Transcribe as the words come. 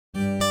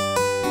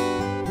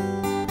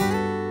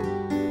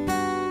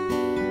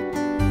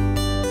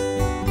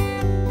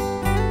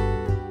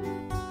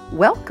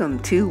Welcome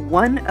to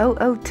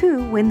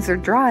 1002 Windsor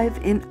Drive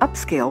in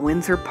upscale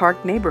Windsor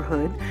Park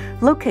neighborhood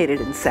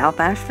located in South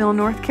Asheville,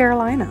 North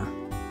Carolina.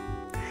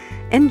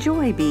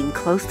 Enjoy being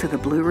close to the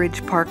Blue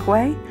Ridge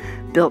Parkway,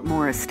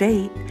 Biltmore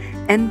Estate,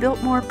 and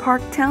Biltmore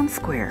Park Town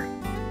Square.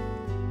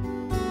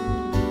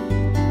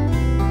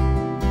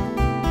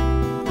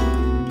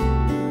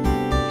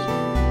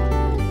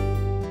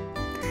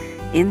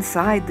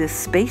 Inside this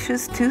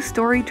spacious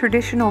two-story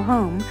traditional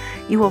home,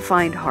 you will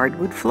find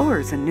hardwood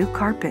floors and new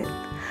carpet,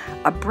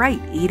 a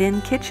bright eat-in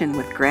kitchen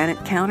with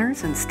granite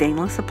counters and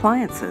stainless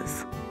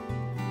appliances.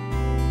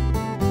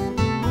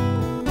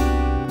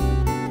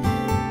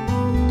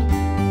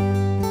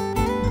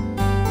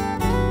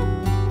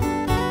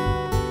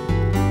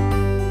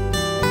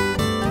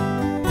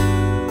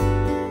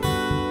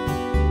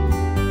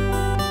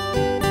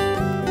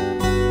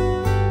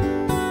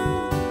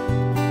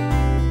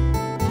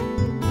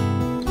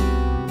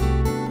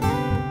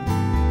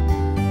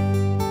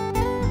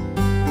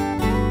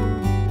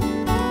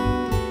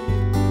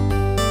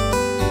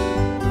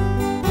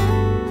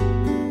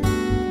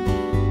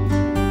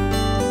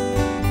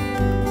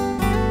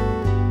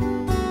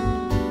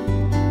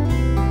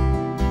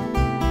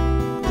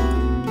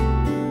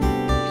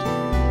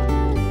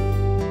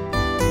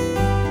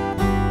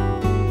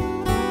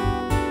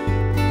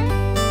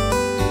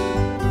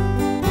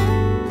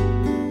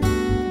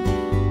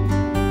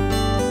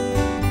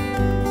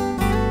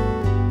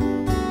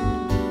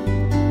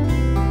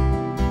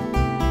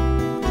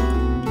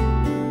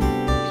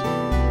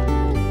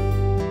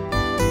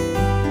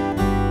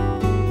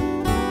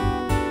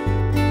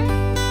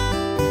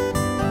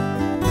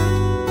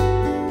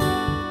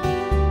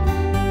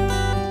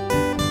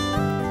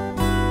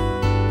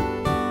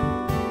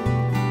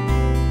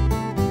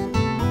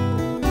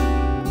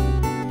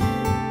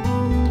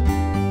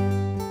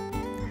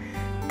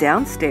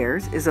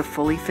 Downstairs is a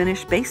fully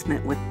finished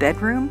basement with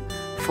bedroom,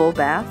 full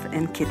bath,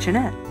 and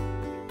kitchenette.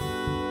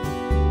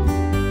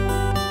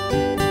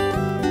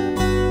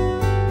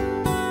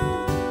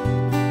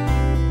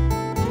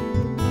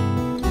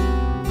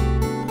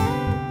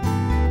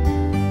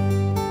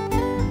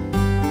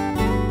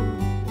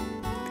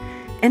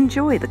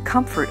 Enjoy the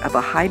comfort of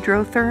a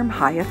hydrotherm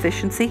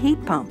high-efficiency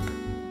heat pump.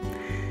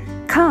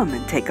 Come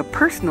and take a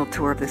personal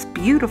tour of this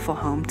beautiful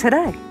home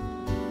today.